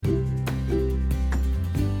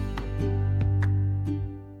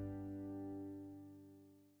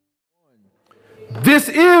This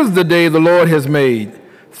is the day the Lord has made.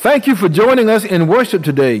 Thank you for joining us in worship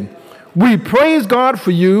today. We praise God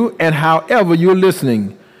for you and however you're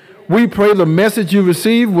listening. We pray the message you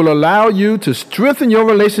receive will allow you to strengthen your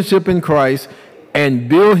relationship in Christ and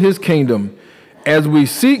build his kingdom as we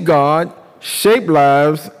seek God, shape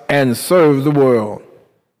lives, and serve the world.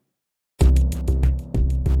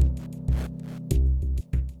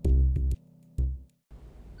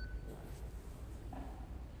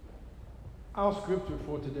 Our scripture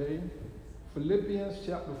for today, Philippians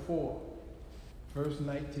chapter 4, verse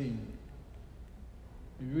 19.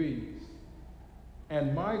 It reads,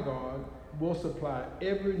 "And my God will supply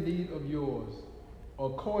every need of yours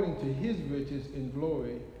according to his riches in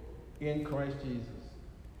glory in Christ Jesus."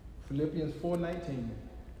 Philippians 4:19.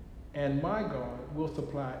 "And my God will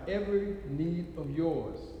supply every need of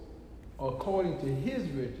yours according to his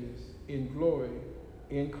riches in glory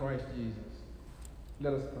in Christ Jesus."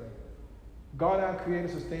 Let us pray. God, our creator,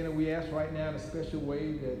 sustainer, we ask right now in a special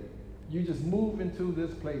way that you just move into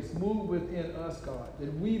this place, move within us, God,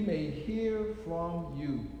 that we may hear from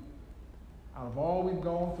you. Out of all we've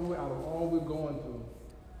gone through, out of all we're going through,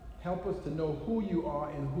 help us to know who you are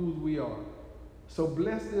and whose we are. So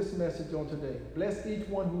bless this message on today. Bless each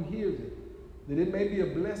one who hears it, that it may be a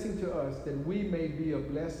blessing to us, that we may be a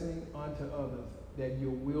blessing unto others, that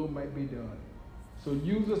your will might be done. So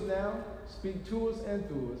use us now, speak to us and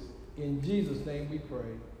through us. In Jesus' name we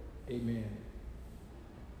pray. Amen.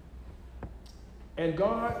 And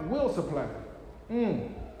God will supply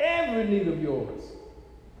every need of yours.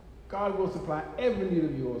 God will supply every need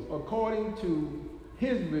of yours according to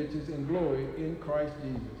his riches and glory in Christ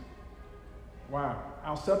Jesus. Wow.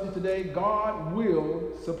 Our subject today, God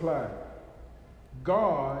will supply.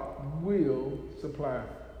 God will supply.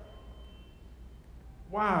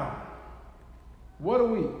 Wow. What a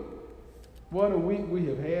week. What a week we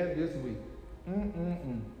have had this week.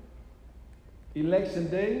 Election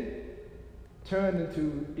day turned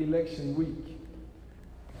into election week.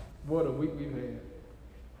 What a week we've had.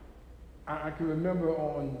 I can remember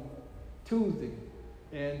on Tuesday,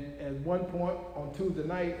 and at one point on Tuesday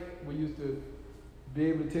night, we used to be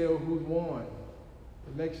able to tell who's won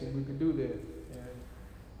the election. We could do that. And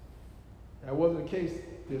that wasn't the case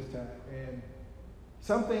this time. And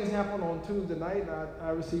some things happened on Tuesday night. I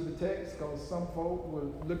received a text because some folk were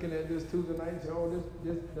looking at this Tuesday night and said, "Oh,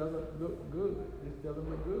 this doesn't look good. This doesn't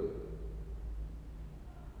look good."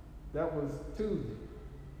 That was Tuesday.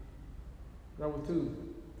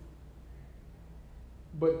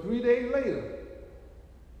 But 3 days later,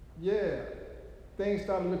 things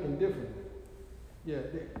started looking different.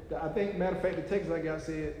 I think, matter of fact, the text I got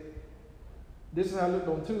said, "This is how it looked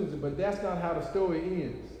on Tuesday," but that's not how the story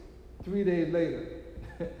ends. 3 days later.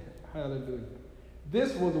 Hallelujah.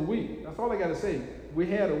 This was a week. That's all I got to say. We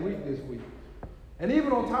had a week this week. And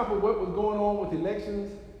even on top of what was going on with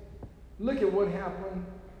elections, look at what happened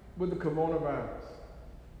with the coronavirus.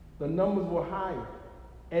 The numbers were higher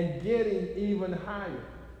and getting even higher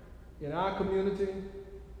in our community,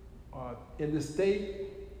 in the state,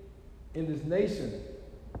 in this nation.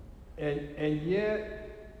 And yet,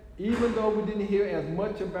 even though we didn't hear as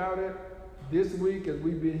much about it this week as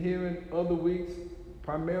we've been hearing other weeks,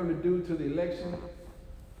 primarily due to the election,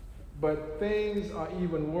 but things are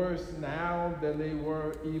even worse now than they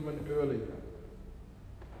were even earlier.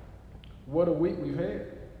 What a week we've had.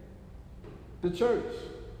 The church,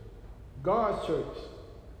 God's church,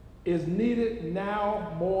 is needed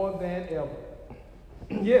now more than ever.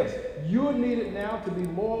 Yes, you're needed now to be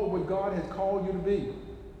more of what God has called you to be.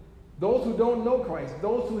 Those who don't know Christ,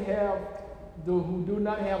 those who do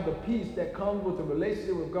not have the peace that comes with a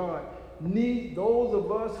relationship with God, need those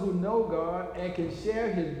of us who know God and can share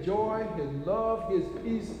his joy, his love, his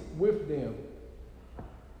peace with them.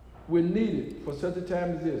 We're needed for such a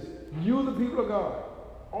time as this. You, the people of God,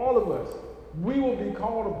 all of us, we will be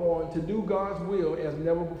called upon to do God's will as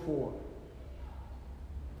never before.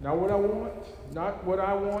 Not what I want, not what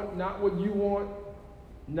I want, not what you want,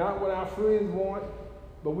 not what our friends want,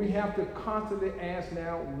 but we have to constantly ask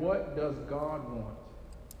now, what does God want?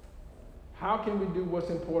 How can we do what's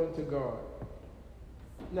important to God?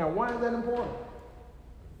 Now, why is that important?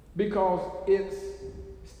 Because it's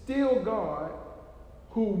still God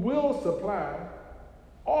who will supply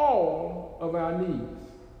all of our needs.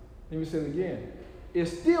 Let me say it again.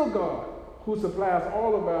 It's still God who supplies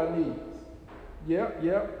all of our needs. Yep.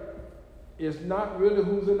 It's not really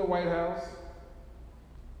who's in the White House.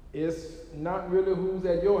 It's not really who's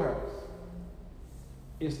at your house.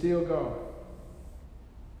 It's still God.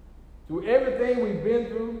 Through everything we've been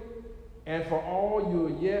through, and for all you're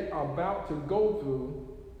yet about to go through,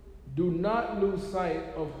 do not lose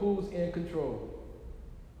sight of who's in control.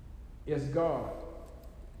 It's God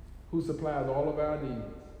who supplies all of our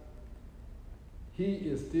needs. He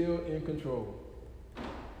is still in control.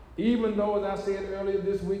 Even though, as I said earlier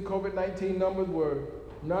this week, COVID-19 numbers were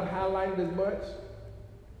not highlighted as much,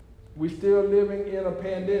 we're still living in a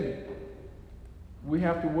pandemic. We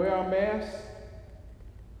have to wear our masks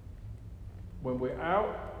when we're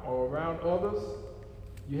out or around others.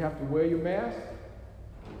 You have to wear your mask.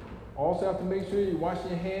 Also have to make sure you wash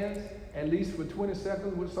your hands at least for 20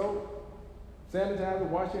 seconds with soap. Sanitize,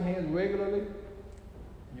 wash your hands regularly.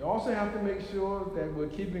 You also have to make sure that we're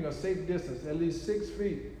keeping a safe distance, at least 6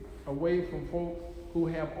 feet away from folks who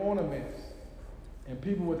have on a mask. And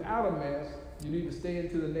people without a mask, you need to stay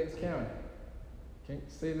into the next county. Can't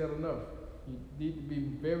say that enough. You need to be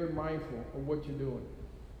very mindful of what you're doing.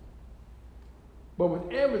 But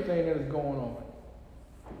with everything that is going on,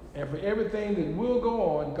 and for everything that will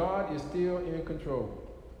go on, God is still in control.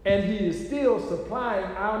 And He is still supplying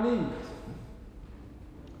our needs.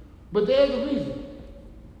 But there's a reason.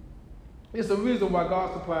 It's a reason why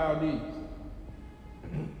God supplies our needs.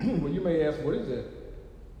 Well, you may ask, what is that?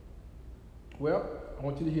 Well, I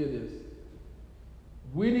want you to hear this.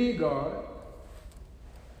 We need God,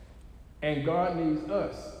 and God needs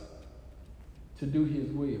us to do His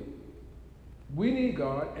will. We need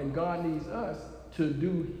God, and God needs us to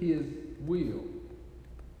do His will.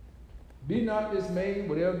 Be not dismayed,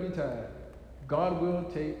 whatever betide. God will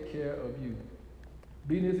take care of you.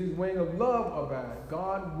 Beneath His wing of love abide.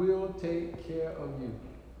 God will take care of you.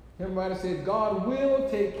 Everybody said, God will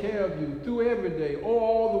take care of you through every day,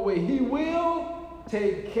 all the way. He will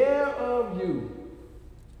take care of you.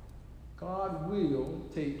 God will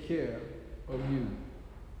take care of you.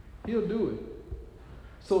 He'll do it.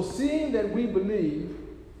 So seeing that we believe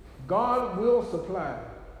God will supply,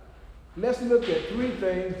 let's look at 3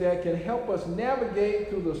 things that can help us navigate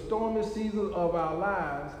through the stormy seasons of our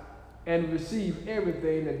lives and receive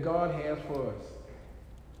everything that God has for us.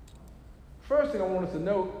 First thing I want us to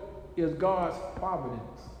note is God's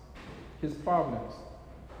providence, His providence.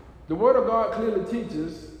 The Word of God clearly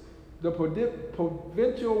teaches the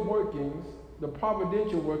providential workings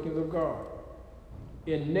of God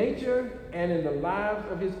in nature and in the lives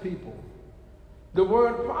of His people. The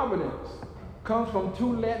word providence comes from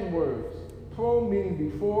 2 Latin words, pro meaning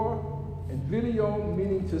before and video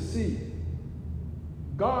meaning to see.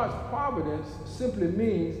 God's providence simply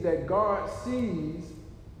means that God sees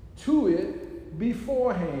to it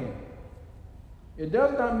beforehand. It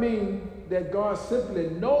does not mean that God simply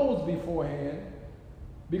knows beforehand,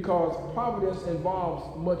 because providence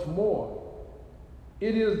involves much more.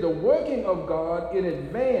 It is the working of God in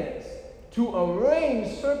advance to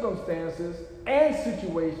arrange circumstances and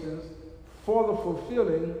situations for the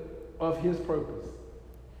fulfilling of His purpose.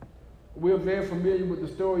 We're very familiar with the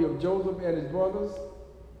story of Joseph and his brothers.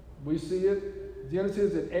 We see it.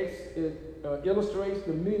 Genesis, it illustrates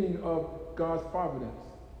the meaning of God's providence.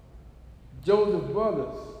 Joseph's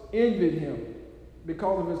brothers envied him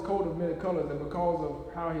because of his coat of many colors and because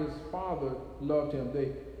of how his father loved him.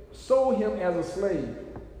 They sold him as a slave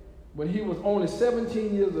when he was only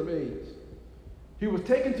 17 years of age. He was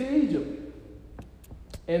taken to Egypt,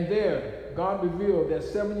 and there God revealed that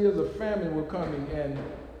 7 years of famine were coming, and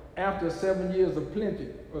after 7 years of plenty,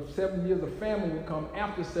 or 7 years of famine would come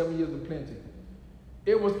after 7 years of plenty.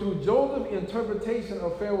 It was through Joseph's interpretation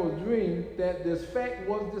of Pharaoh's dream that this fact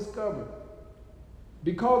was discovered.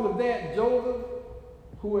 Because of that, Joseph,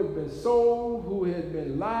 who had been sold, who had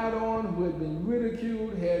been lied on, who had been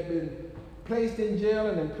ridiculed, had been placed in jail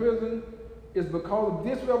and in prison, is because of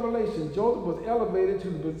this revelation, Joseph was elevated to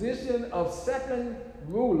the position of second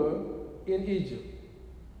ruler in Egypt.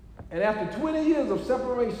 And after 20 years of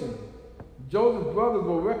separation, Joseph's brothers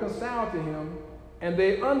were reconciled to him, and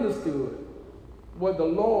they understood what the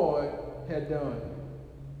Lord had done.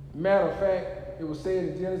 Matter of fact, it was said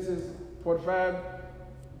in Genesis 45,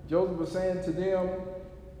 Joseph was saying to them,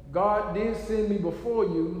 God did send me before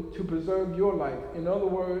you to preserve your life. In other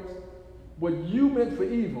words, what you meant for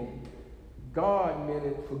evil, God meant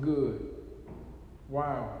it for good.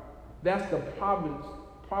 Wow. That's the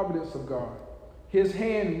providence of God. His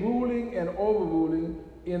hand ruling and overruling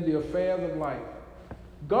in the affairs of life.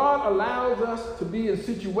 God allows us to be in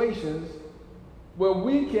situations where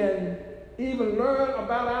we can even learn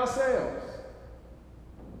about ourselves.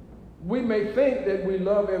 We may think that we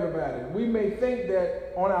love everybody. We may think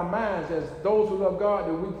that on our minds, as those who love God,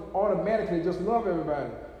 that we automatically just love everybody.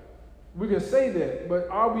 We can say that, but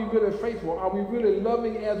are we really faithful? Are we really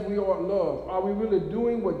loving as we ought love? Are we really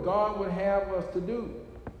doing what God would have us to do?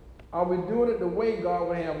 Are we doing it the way God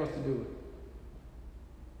would have us to do it?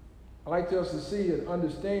 A like us to see and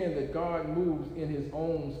understand that God moves in his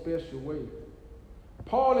own special way.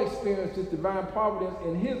 Paul experienced this divine providence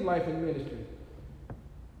in his life and ministry.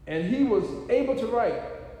 And he was able to write,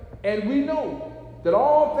 and we know that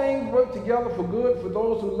all things work together for good for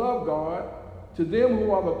those who love God, to them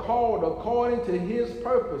who are the called according to his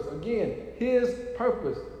purpose. Again, his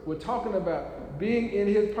purpose. We're talking about being in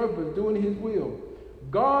his purpose, doing his will.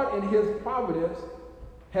 God in his providence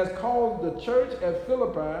has caused the church at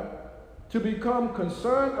Philippi to become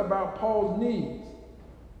concerned about Paul's needs.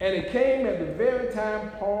 And it came at the very time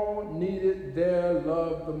Paul needed their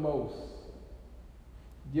love the most.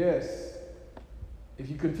 Yes. If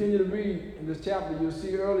you continue to read in this chapter, you'll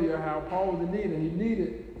see earlier how Paul was in need, and he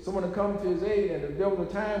needed someone to come to his aid. And there was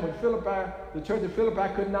a time when the church of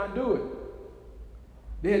Philippi could not do it.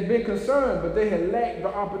 They had been concerned, but they had lacked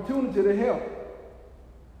the opportunity to help.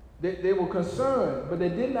 They were concerned, but they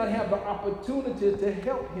did not have the opportunity to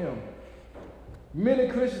help him. Many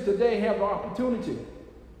Christians today have the opportunity,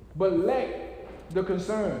 but lack the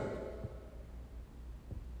concern.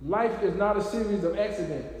 Life is not a series of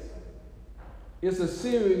accidents. It's a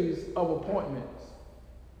series of appointments.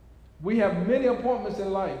 We have many appointments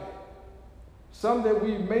in life. Some that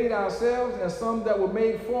we've made ourselves and some that were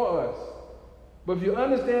made for us. But if you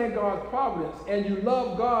understand God's providence and you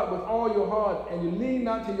love God with all your heart and you lean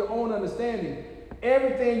not to your own understanding,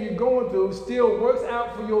 everything you're going through still works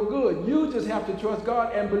out for your good. You just have to trust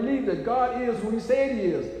God and believe that God is who he said he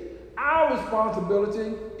is. Our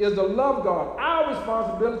responsibility is to love God. Our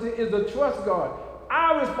responsibility is to trust God.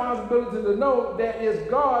 Our responsibility to know that it's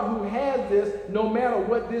God who has this, no matter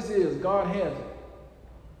what this is. God has it.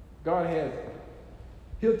 God has it.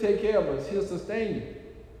 He'll take care of us. He'll sustain you.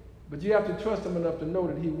 But you have to trust him enough to know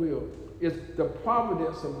that he will. It's the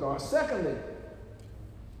providence of God. Secondly,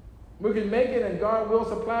 we can make it and God will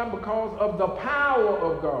supply because of the power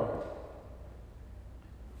of God.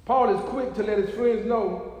 Paul is quick to let his friends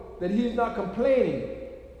know that he's not complaining.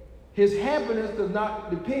 His happiness does not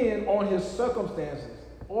depend on his circumstances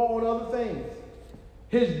or on other things.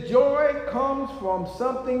 His joy comes from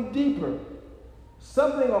something deeper,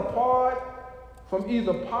 something apart from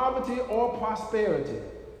either poverty or prosperity.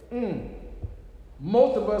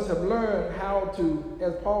 Most of us have learned how to,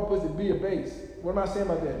 as Paul puts it, be a base. What am I saying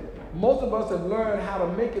about that? Most of us have learned how to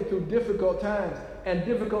make it through difficult times and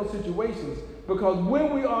difficult situations. Because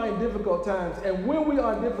when we are in difficult times and when we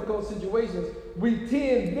are in difficult situations, we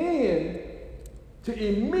tend then to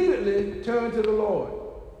immediately turn to the Lord.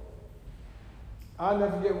 I'll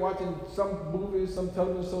never forget watching some movies, some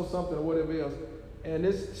television show, something or whatever else. And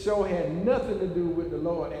this show had nothing to do with the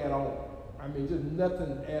Lord at all. I mean, just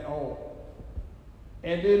nothing at all.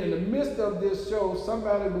 And then in the midst of this show,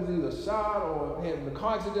 somebody was either shot or had a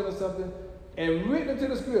car accident or something, and written into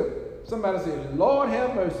the script, somebody said, Lord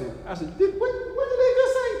have mercy. I said, what did they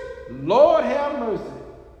just say? Lord have mercy.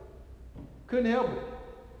 Couldn't help it.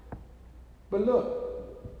 But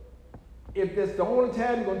look, if that's the only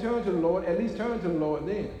time you're going to turn to the Lord, at least turn to the Lord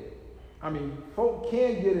then. I mean, folk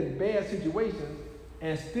can get in bad situations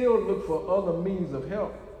and still look for other means of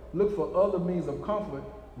help, look for other means of comfort,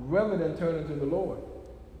 rather than turning to the Lord.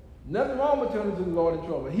 Nothing wrong with turning to the Lord in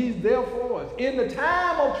trouble. He's there for us. In the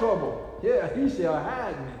time of trouble, yeah, he shall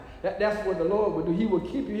hide me. That's what the Lord would do. He will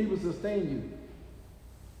keep you. He will sustain you.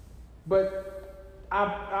 But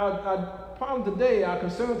our problem today, our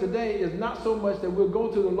concern today is not so much that we'll go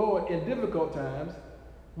to the Lord in difficult times.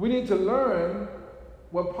 We need to learn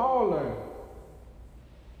what Paul learned.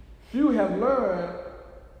 Few have learned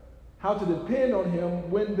how to depend on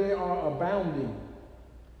him when they are abounding.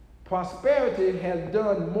 Prosperity has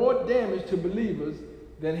done more damage to believers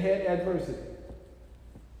than had adversity.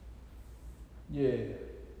 Yeah.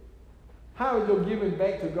 How is your giving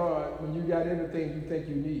back to God when you got everything you think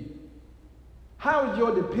you need? How is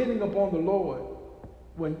your depending upon the Lord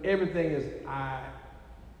when everything is,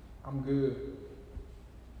 I'm good?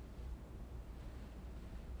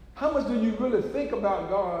 How much do you really think about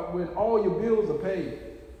God when all your bills are paid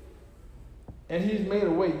and he's made a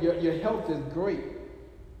way, your health is great?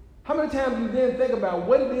 How many times do you then think about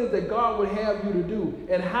what it is that God would have you to do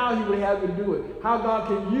and how he would have you to do it? How God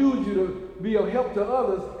can use you to be of help to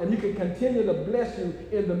others and he can continue to bless you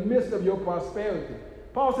in the midst of your prosperity.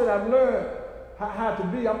 Paul said, I've learned how to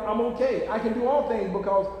be. I'm okay. I can do all things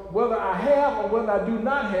because whether I have or whether I do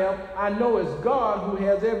not have, I know it's God who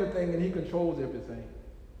has everything and he controls everything.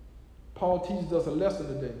 Paul teaches us a lesson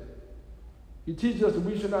today. He teaches us that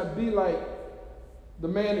we should not be like the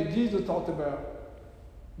man that Jesus talked about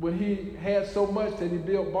when he had so much that he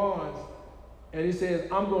built barns. And he says,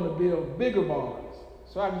 I'm going to build bigger barns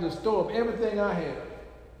so I can just store up everything I have.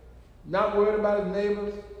 Not worried about his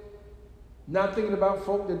neighbors, not thinking about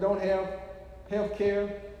folk that don't have health care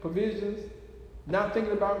provisions, not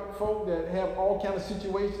thinking about folk that have all kinds of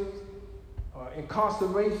situations,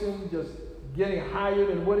 incarceration just getting higher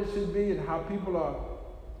than what it should be, and how people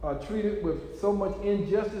are treated with so much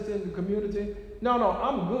injustice in the community. No,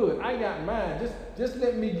 I'm good. I got mine. Just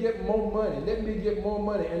let me get more money. Let me get more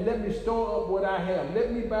money, and let me store up what I have.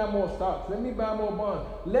 Let me buy more stocks. Let me buy more bonds.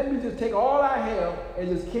 Let me just take all I have and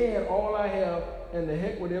just can all I have, and the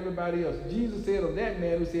heck with everybody else. Jesus said of that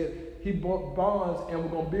man who said he bought bonds and we're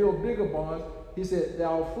going to build bigger bonds, he said,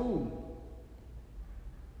 thou fool.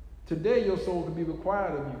 Today your soul can be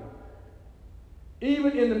required of you.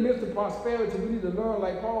 Even in the midst of prosperity, we need to learn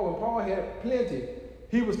like Paul. When Paul had plenty,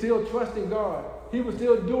 he was still trusting God. He was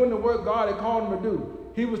still doing the work God had called him to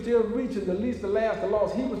do. He was still reaching the least, the last, the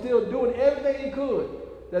lost. He was still doing everything he could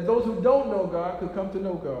that those who don't know God could come to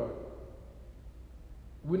know God.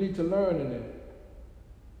 We need to learn in it.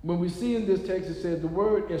 When we see in this text, it says the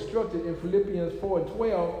word instructed in Philippians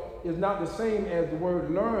 4:12 is not the same as the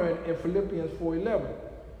word learn in Philippians 4:11.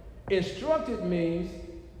 Instructed means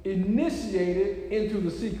initiated into the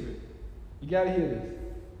secret. You got to hear this.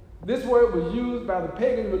 This word was used by the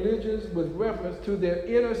pagan religions with reference to their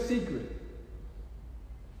inner secret.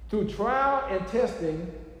 Through trial and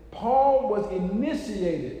testing, Paul was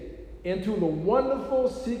initiated into the wonderful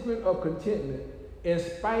secret of contentment in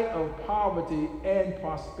spite of poverty and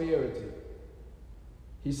prosperity.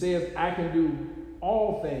 He says, I can do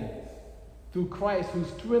all things through Christ who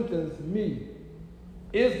strengthens me.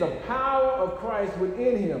 It's the power of Christ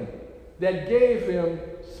within him that gave him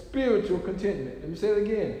spiritual contentment. Let me say it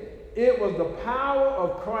again. It was the power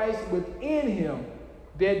of Christ within him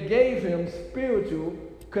that gave him spiritual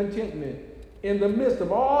contentment. In the midst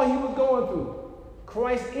of all he was going through,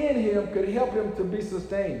 Christ in him could help him to be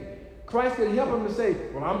sustained. Christ could help him to say,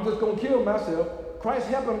 well, I'm just going to kill myself. Christ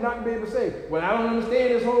helped him not to be able to say, well, I don't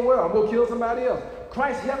understand this whole world. I'm going to kill somebody else.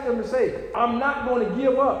 Christ helped him to say, I'm not going to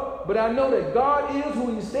give up, but I know that God is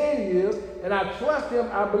who he said he is, and I trust him,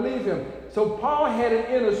 I believe him. So Paul had an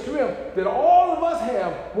inner strength that all of us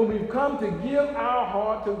have when we've come to give our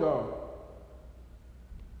heart to God.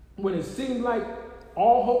 When it seems like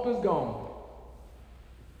all hope is gone,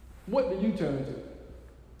 what do you turn to?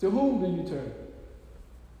 To whom do you turn?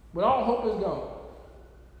 When all hope is gone,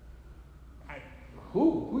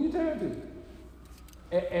 who you turn to?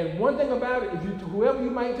 And one thing about it, whoever you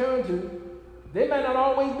might turn to, they might not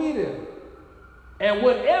always be there. And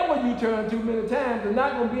whatever you turn to many times is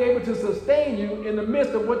not going to be able to sustain you in the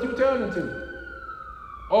midst of what you're turning to.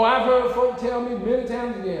 Oh, I've heard folk tell me many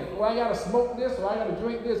times again, oh, I got to smoke this or I got to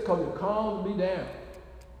drink this because it calms me down.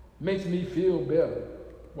 Makes me feel better.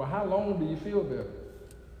 Well, how long do you feel better?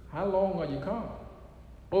 How long are you calm?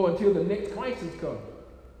 Or until the next crisis comes.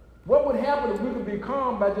 What would happen if we could be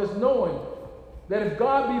calm by just knowing that if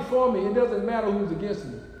God be for me, it doesn't matter who's against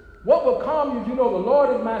me? What will calm you if you know the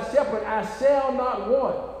Lord is my shepherd, I shall not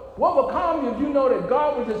want? What will calm you if you know that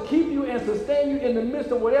God will just keep you and sustain you in the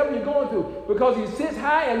midst of whatever you're going through? Because he sits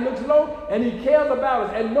high and looks low, and he cares about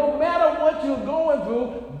us. And no matter what you're going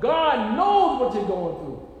through, God knows what you're going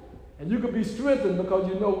through. And you can be strengthened because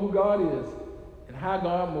you know who God is and how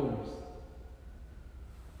God moves.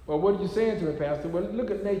 Well, what are you saying to me, Pastor? Well,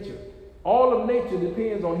 look at nature. All of nature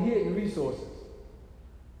depends on hidden resources.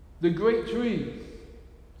 The great trees,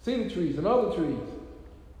 cedar trees and other trees,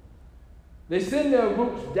 they send their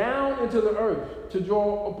roots down into the earth to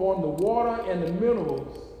draw upon the water and the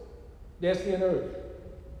minerals that's in earth.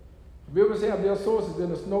 Rivers have their sources in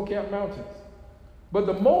the snow-capped mountains. But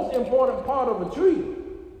the most important part of a tree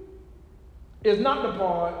is not the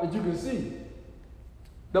part that you can see.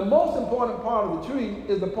 The most important part of the tree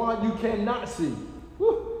is the part you cannot see.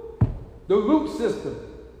 Woo. The root system.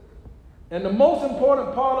 And the most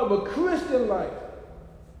important part of a Christian life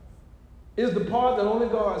is the part that only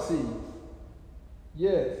God sees.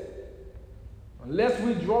 Yes. Unless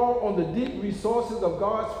we draw on the deep resources of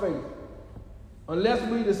God's faith, unless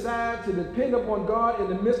we decide to depend upon God in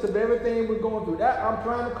the midst of everything we're going through, that I'm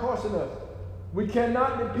trying to caution us. We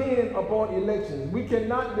cannot depend upon elections. We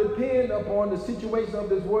cannot depend upon the situation of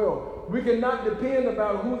this world. We cannot depend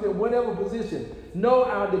about who's in whatever position. No,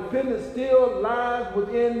 our dependence still lies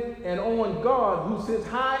within and on God, who sits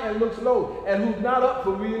high and looks low, and who's not up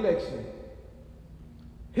for re-election.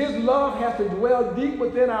 His love has to dwell deep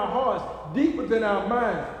within our hearts, deep within our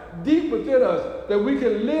minds, deep within us, that we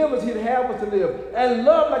can live as he'd have us to live, and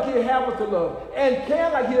love like he'd have us to love, and care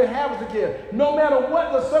like he'd have us to care, no matter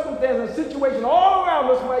what the circumstance and situation all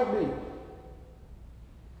around us might be.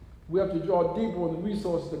 We have to draw deeper on the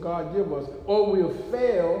resources that God gives us, or we'll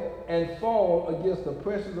fail and fall against the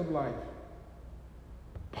pressures of life.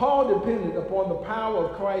 Paul depended upon the power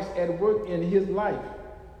of Christ at work in his life.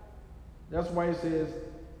 That's why he says,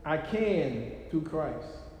 I can through Christ.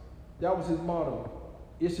 That was his motto.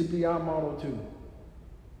 It should be our motto too.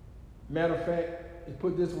 Matter of fact, it's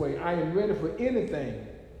put this way, I am ready for anything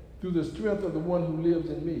through the strength of the one who lives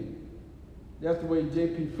in me. That's the way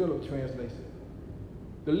J.P. Phillips translates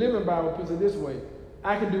it. The Living Bible puts it this way,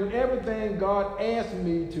 I can do everything God asked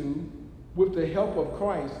me to with the help of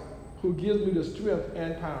Christ who gives me the strength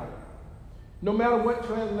and power. No matter what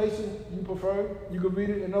translation you prefer, you can read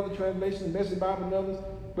it in other translations, Message Bible and others,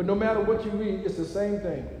 but no matter what you read, it's the same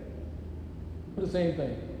thing. The same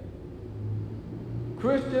thing.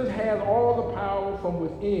 Christians have all the power from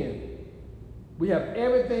within. We have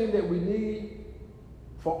everything that we need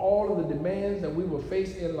for all of the demands that we will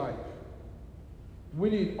face in life. We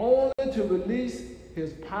need only to release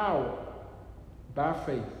his power by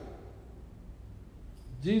faith.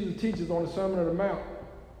 Jesus teaches on the Sermon on the Mount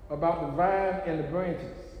about the vine and the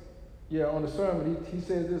branches. Yeah, on the sermon, he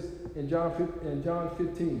says this in John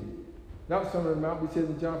 15. Not the Sermon on the Mount, but he says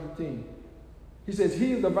in John 15. He says,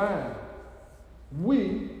 he is the vine.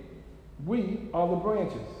 We are the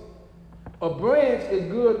branches. A branch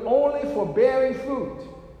is good only for bearing fruit.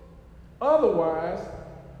 Otherwise,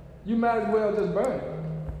 you might as well just burn it.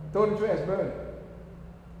 Throw it in the trash, burn it.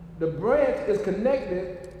 The branch is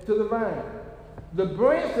connected to the vine. The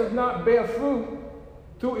branch does not bear fruit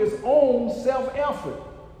through its own self-effort.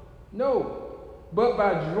 No, but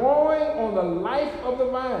by drawing on the life of the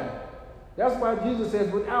vine. That's why Jesus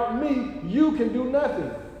says, without me, you can do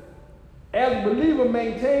nothing. As a believer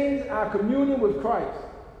maintains our communion with Christ,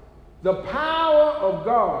 the power of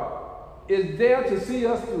God is there to see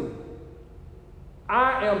us through.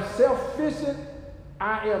 I am self-sufficient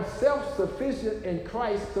in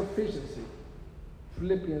Christ's sufficiency.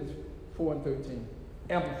 Philippians 4 and 13.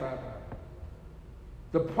 Amplified Bible.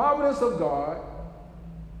 The providence of God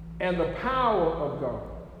and the power of God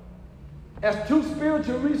as two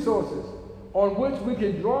spiritual resources on which we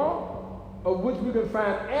can draw, of which we can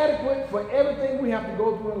find adequate for everything we have to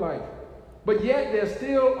go through in life. But yet there's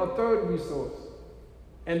still a third resource,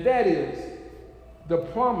 and that is the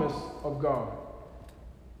promise of God.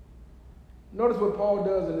 Notice what Paul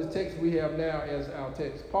does in this text we have now as our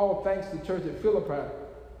text. Paul thanks the church at Philippi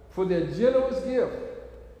for their generous gift.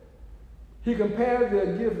 He compares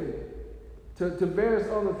their giving to various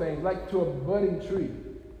other things, like to a budding tree.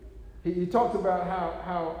 He talks about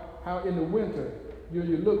how in the winter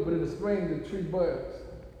you look, but in the spring the tree buds.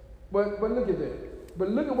 But look at that. But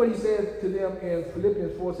look at what he says to them in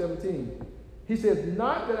Philippians 4:17. He says,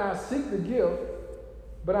 not that I seek the gift,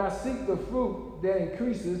 but I seek the fruit that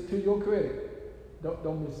increases to your credit.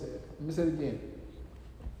 Don't miss that. Let me say it again.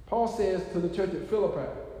 Paul says to the church at Philippi,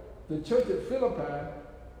 the church at Philippi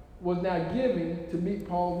was now giving to meet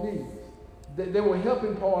Paul's needs. They were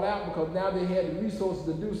helping Paul out because now they had the resources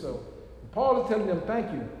to do so. Paul is telling them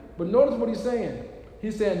thank you. But notice what he's saying.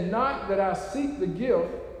 He said, not that I seek the gift,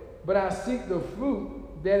 but I seek the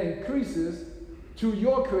fruit that increases to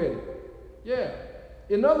your credit. Yeah.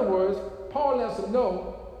 In other words, Paul lets them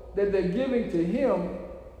know that they're giving to him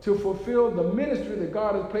to fulfill the ministry that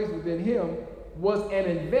God has placed within him was an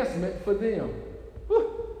investment for them.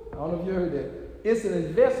 Whew. I don't know if you heard that. It's an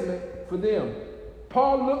investment for them.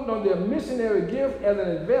 Paul looked on their missionary gift as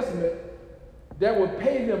an investment that would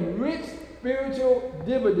pay them rich spiritual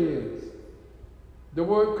dividends. The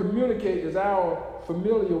word communicate is our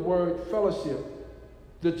familiar word fellowship.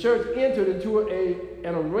 The church entered into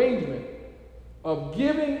an arrangement of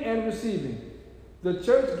giving and receiving. The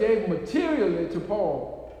church gave materially to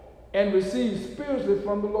Paul and received spiritually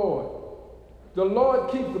from the Lord. The Lord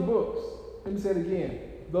keeps the books. Let me say it again.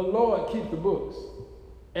 The Lord keeps the books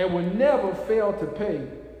and will never fail to pay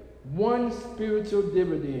one spiritual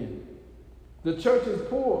dividend. The church is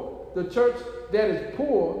poor. The church that is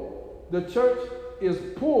poor, the church is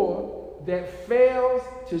poor that fails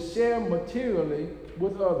to share materially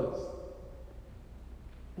with others.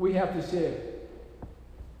 We have to share.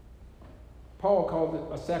 Paul calls it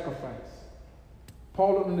a sacrifice.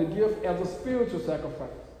 Paul looked on the gift as a spiritual sacrifice,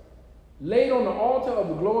 laid on the altar of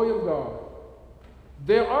the glory of God.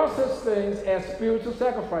 There are such things as spiritual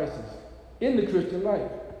sacrifices in the Christian life.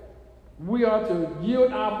 We are to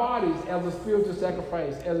yield our bodies as a spiritual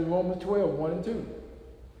sacrifice, as in Romans 12, 1 and 2,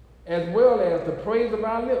 as well as the praise of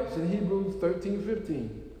our lips in Hebrews 13,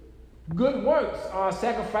 15. Good works are a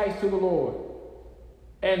sacrifice to the Lord,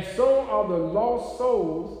 and so are the lost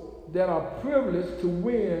souls that are privileged to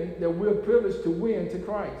win, that we're privileged to win to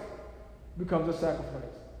Christ, becomes a sacrifice.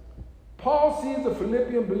 Paul sees the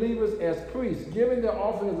Philippian believers as priests, giving their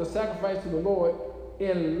offering as a sacrifice to the Lord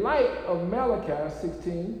in light of Malachi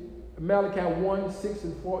 16, Malachi 1, 6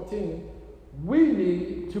 and 14, we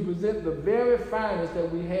need to present the very finest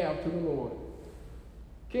that we have to the Lord.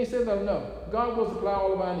 Can't say that enough. God will supply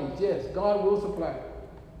all of our needs. Yes, God will supply.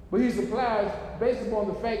 But he supplies based upon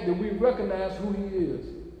the fact that we recognize who he is.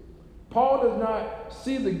 Paul does not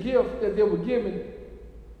see the gift that they were given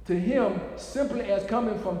to him simply as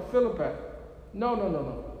coming from Philippi.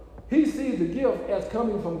 No. He sees the gift as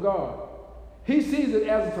coming from God. He sees it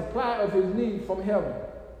as a supply of his need from heaven.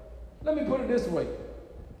 Let me put it this way.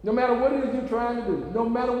 No matter what it is you're trying to do, no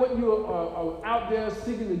matter what you are out there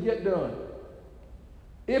seeking to get done,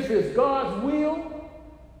 if it's God's will,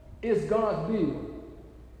 it's God's bill.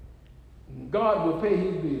 God will pay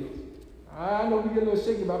his bills. I know we get a little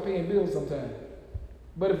shaky about paying bills sometimes.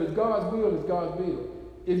 But if it's God's will, it's God's bill.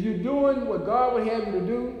 If you're doing what God would have you to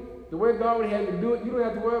do, the way God would have you to do it, you don't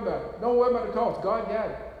have to worry about it. Don't worry about the cost. God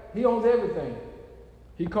got it. He owns everything.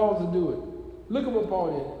 He calls to do it. Look at what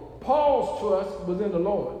Paul did. Paul's trust was in the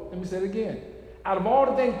Lord. Let me say it again. Out of all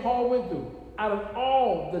the things Paul went through, out of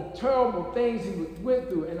all the terrible things he went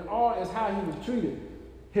through and all as how he was treated,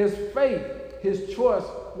 his faith, his trust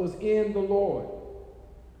was in the Lord.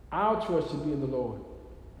 Our trust should be in the Lord.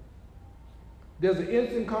 There's an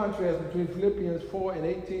instant contrast between Philippians 4 and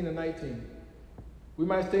 18 and 19. We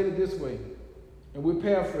might state it this way, and we'll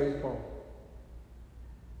paraphrase Paul.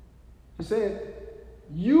 He said,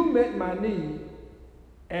 you met my need,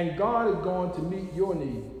 and God is going to meet your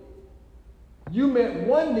need. You met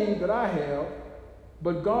one need that I have,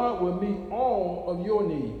 but God will meet all of your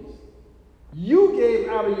needs. You gave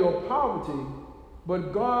out of your poverty,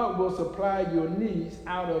 but God will supply your needs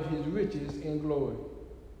out of his riches in glory.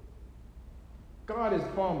 God has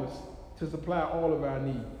promised to supply all of our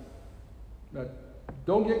needs. Now,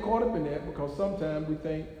 don't get caught up in that, because sometimes we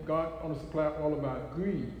think God is going to supply all of our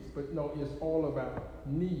greeds, but no, it's all of our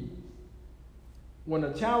needs. When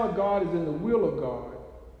a child of God is in the will of God,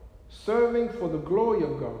 serving for the glory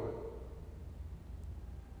of God,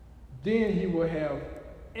 then he will have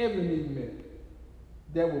every need met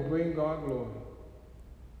that will bring God glory.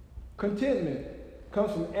 Contentment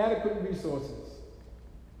comes from adequate resources.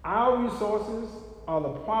 Our resources are the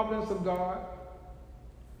providence of God,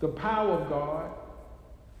 the power of God,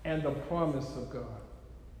 and the promise of God.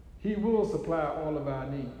 He will supply all of our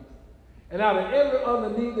needs. And out of every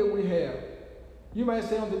other need that we have, you might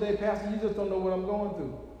say on today, Pastor, you just don't know what I'm going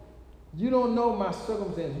through. You don't know my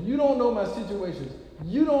circumstances. You don't know my situations.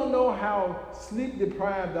 You don't know how sleep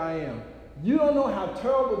deprived I am. You don't know how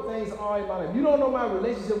terrible things are in my life. You don't know my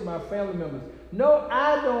relationship with my family members. No,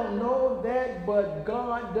 I don't know that, but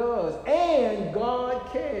God does. And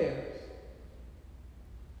God cares.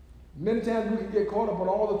 Many times we can get caught up on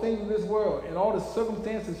all the things of this world and all the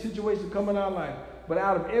circumstances, situations come in our life. But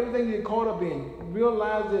out of everything you get caught up in,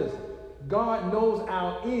 realize this. God knows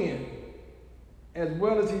our end as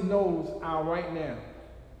well as he knows our right now.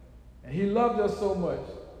 And he loved us so much.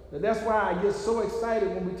 That's why I get so excited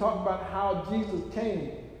when we talk about how Jesus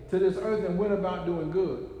came to this earth and went about doing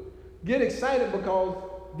good. Get excited because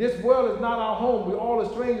this world is not our home. We're all the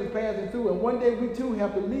strangers passing through. And one day we too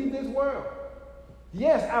have to leave this world.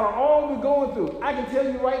 Yes, out of all we're going through, I can tell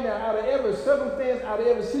you right now, out of every circumstance, out of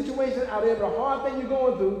every situation, out of every hard thing you're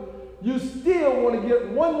going through, you still want to get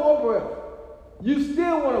one more breath. You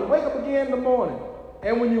still want to wake up again in the morning.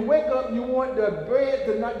 And when you wake up, you want the bread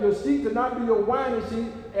to not, your seat to not be your winding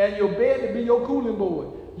sheet and your bed to be your cooling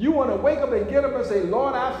board. You want to wake up and get up and say,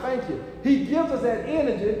 Lord, I thank you. He gives us that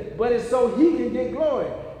energy, but it's so he can get glory.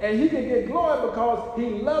 And he can get glory because he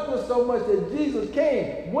loved us so much that Jesus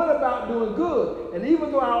came, went about doing good. And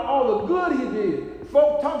even though all the good he did,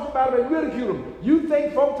 folk talked about him and ridiculed him. You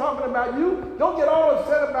think folk talking about you? Don't get all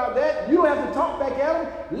upset about that. You don't have to talk back at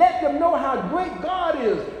them. Let them know how great God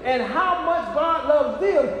is and how much God loves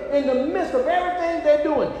them in the midst of everything they're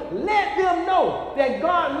doing. Let them know that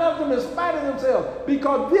God loves them in spite of themselves,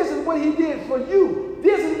 because this is what he did for you.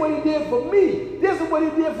 This is what he did for me. This is what he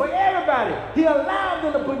did for everybody. He allowed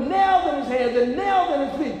them to put nails in his hands and nails in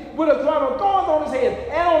his feet with a crown of thorns on his head.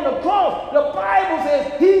 And on the cross, the Bible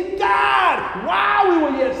says he died while we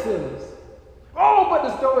were yet sinners. Oh, but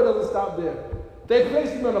the story doesn't stop there. They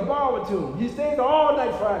placed him in a borrowed tomb. He stayed there all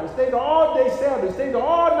night Friday, stayed there all day Saturday, stayed there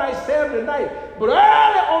all night Saturday night. But early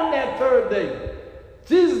on that third day,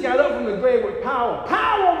 Jesus got up from the grave with power.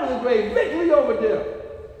 Power over the grave, victory over death.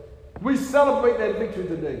 We celebrate that victory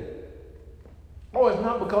today. Oh, it's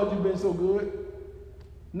not because you've been so good.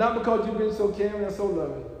 Not because you've been so caring and so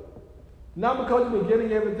loving. Not because you've been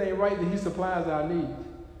getting everything right that he supplies our needs.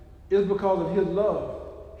 It's because of his love,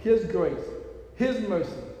 his grace, his mercy.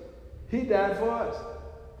 He died for us.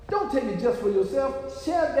 Don't take it just for yourself.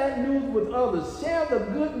 Share that news with others. Share the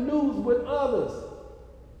good news with others.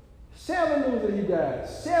 Share the news that he died.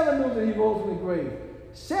 Share the news that he rose from the grave.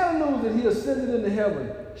 Share the news that he ascended into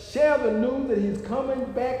heaven. Share the news that he's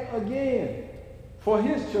coming back again for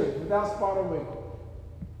his church without spot or wrinkle.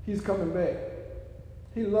 He's coming back.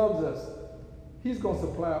 He loves us. He's going to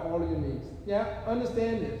supply all of your needs. Yeah,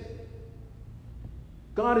 understand this.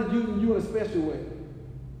 God is using you in a special way.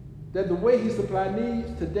 That the way he supplied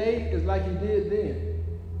needs today is like he did then.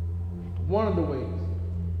 One of the ways.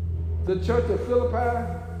 The church of Philippi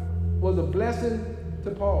was a blessing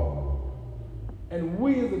to Paul. And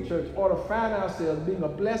we as a church ought to find ourselves being a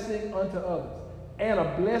blessing unto others and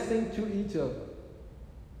a blessing to each other.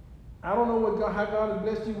 I don't know how God has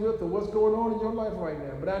blessed you with or what's going on in your life right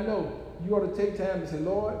now, but I know you ought to take time to say,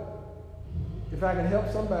 Lord, if I can help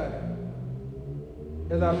somebody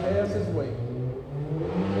as I pass this way,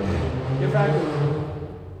 if I could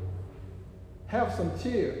have some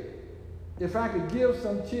cheer, if I could give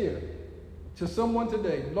some cheer to someone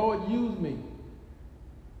today, Lord, use me.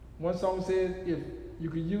 One song says, if you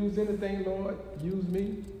could use anything, Lord, use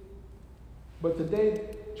me. But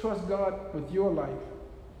today, trust God with your life,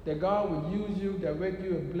 that God will use you, direct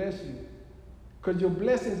you, and bless you. Because your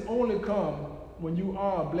blessings only come when you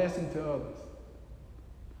are a blessing to others.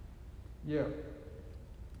 Yeah.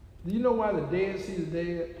 Do you know why the Dead Sea is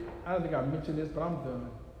dead? I don't think I mentioned this, but I'm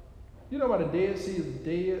done. You know why the Dead Sea is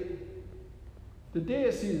dead? The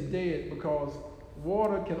Dead Sea is dead because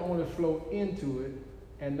water can only flow into it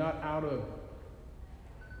and not out of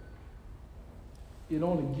it. It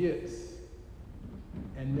only gets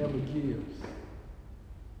and never gives.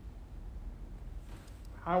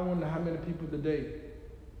 I wonder how many people today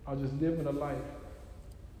are just living a life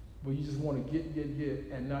where you just want to get,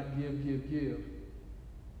 and not give.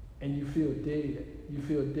 And you feel dead. You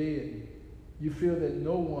feel dead. You feel that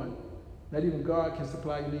no one, not even God, can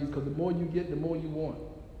supply your needs, because the more you get, the more you want.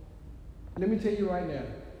 Let me tell you right now,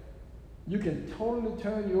 you can totally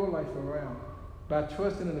turn your life around by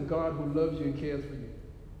trusting in a God who loves you and cares for you.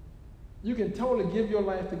 You can totally give your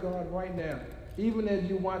life to God right now, even as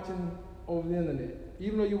you're watching over the internet,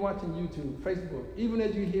 even though you're watching YouTube, Facebook, even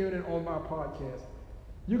as you're hearing it on my podcast.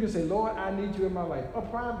 You can say, Lord, I need you in my life. Or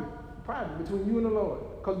private, between you and the Lord.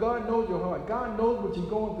 Because God knows your heart. God knows what you're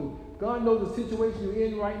going through. God knows the situation you're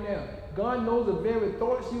in right now. God knows the very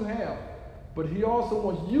thoughts you have. But he also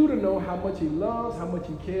wants you to know how much he loves, how much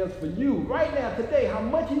he cares for you. Right now, today, how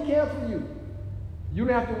much he cares for you. You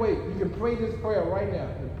don't have to wait. You can pray this prayer right now.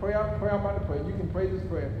 The prayer I'm about to pray. You can pray this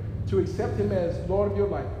prayer to accept him as Lord of your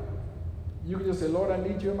life. You can just say, Lord, I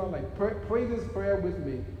need you in my life. Pray this prayer with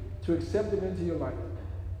me to accept him into your life.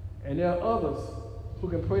 And there are others who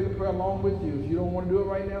can pray the prayer along with you. If you don't want to do it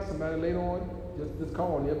right now, somebody later on, just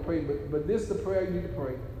call and they'll pray. But this is the prayer you need to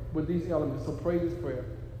pray with these elements. So pray this prayer.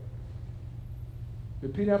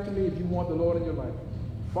 Repeat after me if you want the Lord in your life.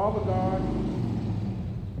 Father God,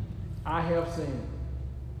 I have sinned.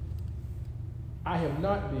 I have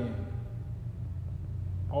not been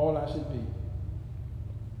all I should be.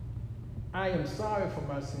 I am sorry for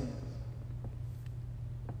my sins.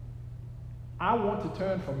 I want to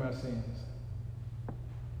turn from my sins.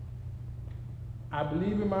 I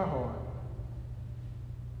believe in my heart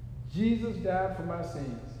Jesus died for my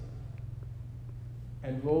sins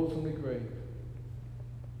and rose from the grave.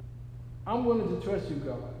 I'm willing to trust you,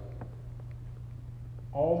 God,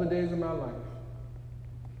 all the days of my life.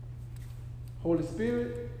 Holy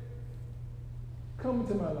Spirit, come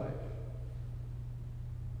into my life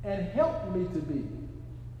and help me to be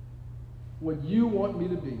what you want me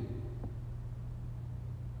to be.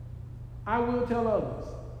 I will tell others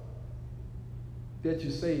that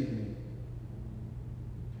you saved me.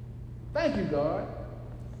 Thank you, God,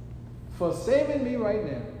 for saving me right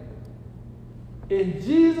now. In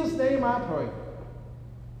Jesus' name I pray.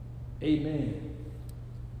 Amen.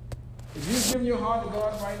 If you've given your heart to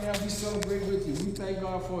God right now, we celebrate with you. We thank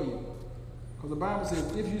God for you. Because the Bible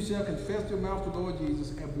says, if you shall confess your mouth to the Lord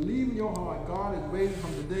Jesus and believe in your heart God is raised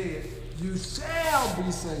from the dead, you shall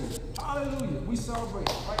be saved. Hallelujah. We celebrate.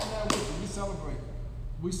 Right now with you, we celebrate.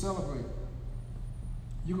 We celebrate.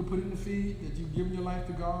 You can put in the feed that you've given your life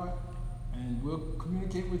to God, and we'll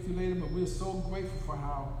communicate with you later, but we're so grateful for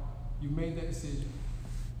how you made that decision.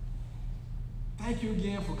 Thank you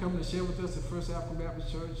again for coming to share with us at First African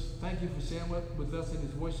Baptist Church. Thank you for sharing with us in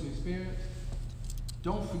this worship experience.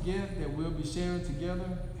 Don't forget that we'll be sharing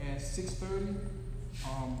together at 6:30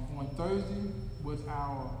 on Thursday with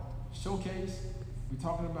our showcase. We're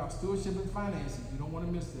talking about stewardship and finances. You don't want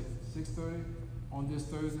to miss that. 6:30 on this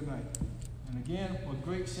Thursday night. And again, a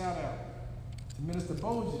great shout out to Minister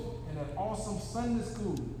Bojan and that awesome Sunday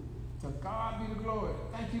school. To God be the glory.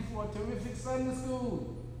 Thank you for a terrific Sunday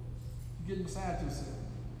school. You're getting beside yourself,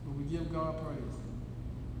 but we give God praise.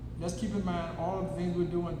 Let's keep in mind all of the things we're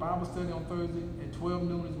doing. Bible study on Thursday at 12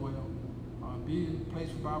 noon as well. Be in place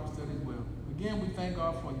for Bible study as well. Again, we thank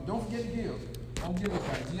God for you. Don't forget to give. Don't give us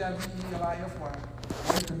that. GIVELIFY.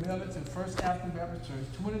 You can mail it to First African Baptist Church,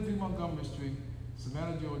 23 Montgomery Street,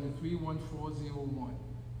 Savannah, Georgia, 31401.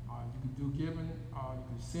 You can do giving, you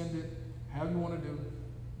can send it, however you want to do.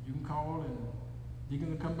 You can call and you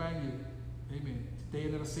can come back and get it. Amen. Stay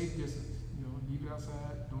at a safe distance. Leave it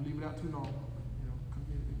outside. Don't leave it out too long. Come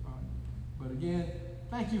get it. But again,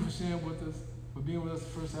 thank you for sharing with us, for being with us at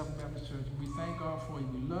First African Baptist Church. We thank God for you.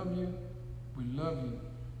 We love you. We love you.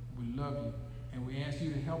 We love you. And we ask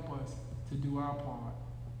you to help us to do our part.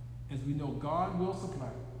 As we know God will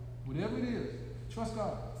supply. Whatever it is, trust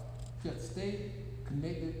God. Just stay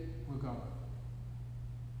connected with God.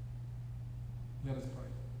 Let us pray.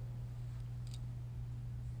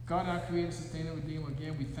 God, our creator, sustainer, redeemer,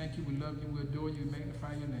 again, we thank you, we love you, we adore you,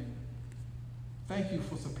 magnify your name. Thank you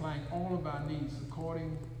for supplying all of our needs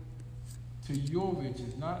according to your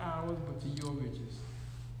riches, not ours, but to your riches.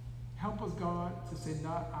 Help us, God, to say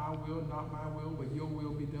not our will, not my will, but your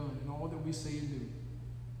will be done in all that we say and do.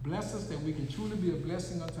 Bless us that we can truly be a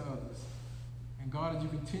blessing unto others. And God, as you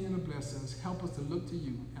continue to bless us, help us to look to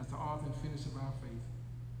you as the author and finisher of our faith.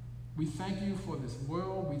 We thank you for this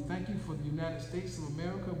world. We thank you for the United States of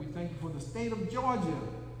America. We thank you for the state of Georgia.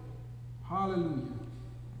 Hallelujah.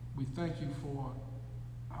 We thank you for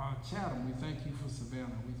Chatham. We thank you for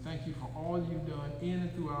Savannah. We thank you for all you've done in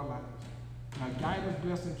and through our lives. Now guide us,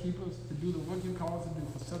 bless and keep us to do the work you call us to do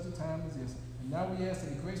for such a time as this. And now we ask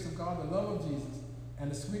that the grace of God, the love of Jesus, and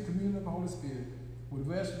the sweet communion of the Holy Spirit would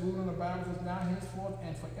rest, rule, and abide with us now, henceforth,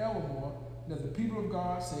 and forevermore. Let the people of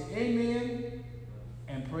God say amen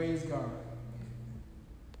and praise God.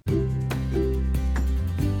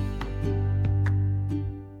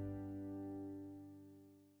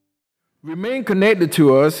 Remain connected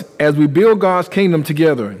to us as we build God's kingdom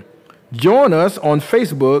together. Join us on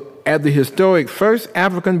Facebook at the historic First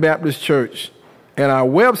African Baptist Church and our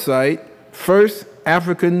website,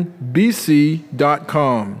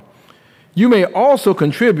 firstafricanbc.com. You may also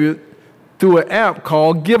contribute through an app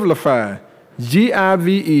called Givelify,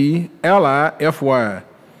 Givelify.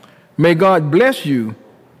 May God bless you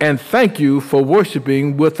and thank you for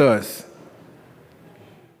worshiping with us.